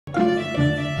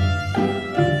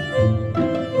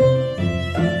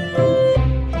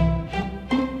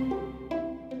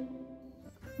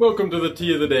Welcome to the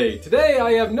tea of the day. Today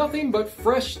I have nothing but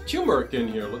fresh turmeric in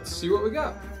here. Let's see what we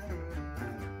got.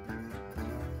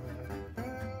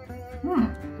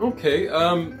 Okay,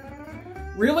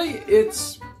 really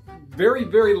it's very,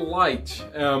 very light.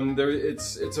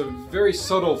 It's a very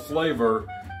subtle flavor,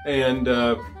 and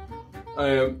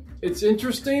it's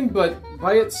interesting, but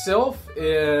by itself,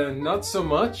 not so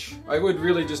much. I would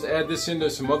really just add this into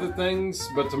some other things,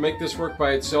 but to make this work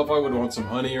by itself, I would want some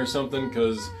honey or something,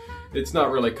 because it's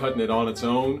not really cutting it on its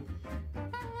own.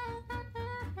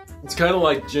 It's kind of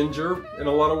like ginger in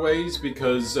a lot of ways,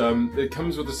 because it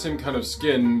comes with the same kind of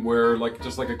skin where,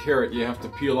 just like a carrot, you have to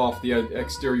peel off the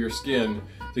exterior skin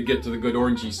to get to the good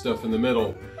orangey stuff in the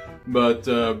middle. But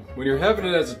when you're having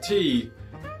it as a tea,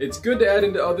 it's good to add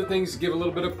into other things to give a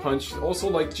little bit of punch. Also,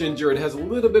 like ginger, it has a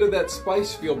little bit of that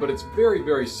spice feel, but it's very,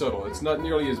 very subtle. It's not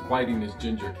nearly as biting as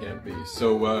ginger can be.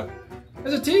 So,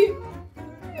 as a tea,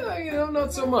 yeah,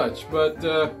 not so much, but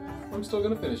I'm still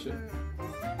gonna finish it.